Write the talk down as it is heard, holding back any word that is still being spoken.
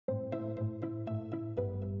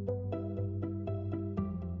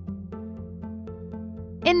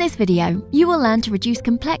In this video, you will learn to reduce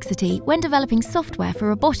complexity when developing software for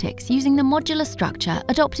robotics using the modular structure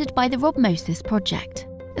adopted by the RobMoSys project.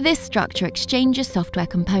 This structure exchanges software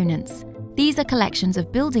components. These are collections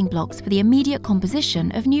of building blocks for the immediate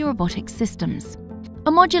composition of new robotics systems.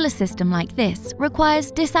 A modular system like this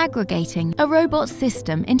requires disaggregating a robot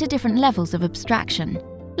system into different levels of abstraction.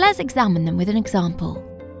 Let's examine them with an example.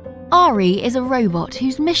 Ari is a robot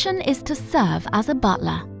whose mission is to serve as a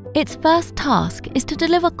butler. Its first task is to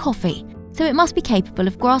deliver coffee, so it must be capable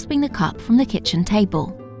of grasping the cup from the kitchen table.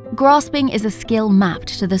 Grasping is a skill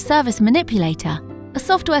mapped to the service manipulator, a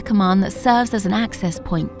software command that serves as an access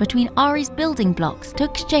point between Ari's building blocks to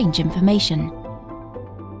exchange information.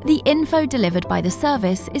 The info delivered by the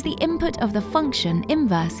service is the input of the function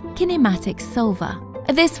inverse kinematic solver.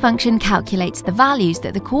 This function calculates the values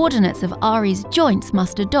that the coordinates of Ari's joints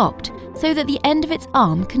must adopt so that the end of its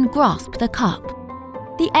arm can grasp the cup.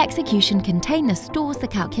 The execution container stores the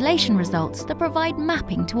calculation results that provide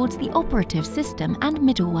mapping towards the operative system and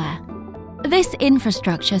middleware. This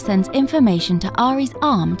infrastructure sends information to Ari's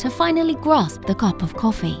arm to finally grasp the cup of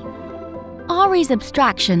coffee. Ari's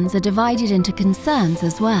abstractions are divided into concerns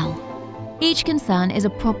as well. Each concern is a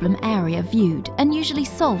problem area viewed and usually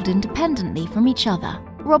solved independently from each other.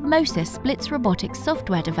 RobMoSys splits robotics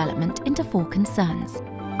software development into 4 concerns.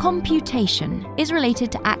 Computation is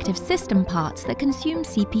related to active system parts that consume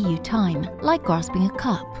CPU time, like grasping a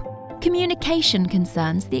cup. Communication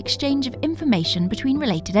concerns the exchange of information between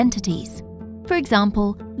related entities. For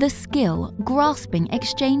example, the skill grasping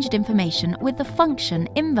exchanged information with the function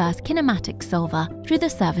inverse kinematic solver through the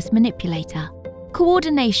service manipulator.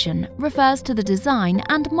 Coordination refers to the design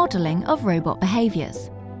and modeling of robot behaviors.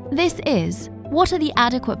 This is, what are the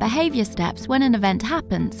adequate behavior steps when an event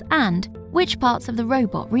happens and which parts of the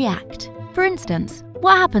robot react? For instance,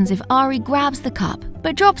 what happens if Ari grabs the cup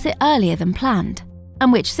but drops it earlier than planned?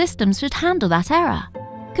 And which systems should handle that error?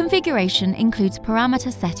 Configuration includes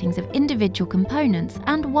parameter settings of individual components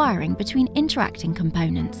and wiring between interacting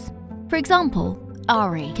components. For example,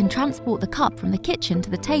 Ari can transport the cup from the kitchen to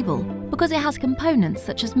the table because it has components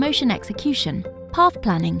such as motion execution, path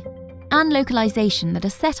planning, and localization that are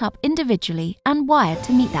set up individually and wired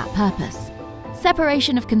to meet that purpose.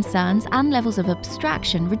 Separation of concerns and levels of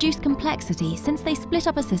abstraction reduce complexity since they split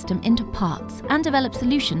up a system into parts and develop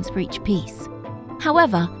solutions for each piece.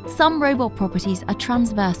 However, some robot properties are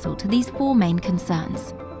transversal to these 4 main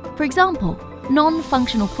concerns. For example,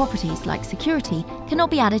 non-functional properties like security cannot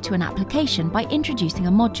be added to an application by introducing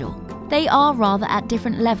a module. They are rather at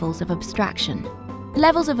different levels of abstraction.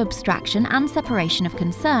 Levels of abstraction and separation of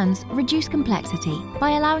concerns reduce complexity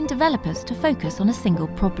by allowing developers to focus on a single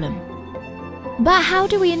problem. But how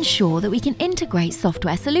do we ensure that we can integrate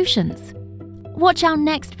software solutions? Watch our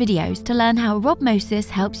next videos to learn how RobMoSys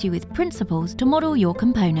helps you with principles to model your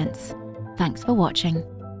components. Thanks for watching.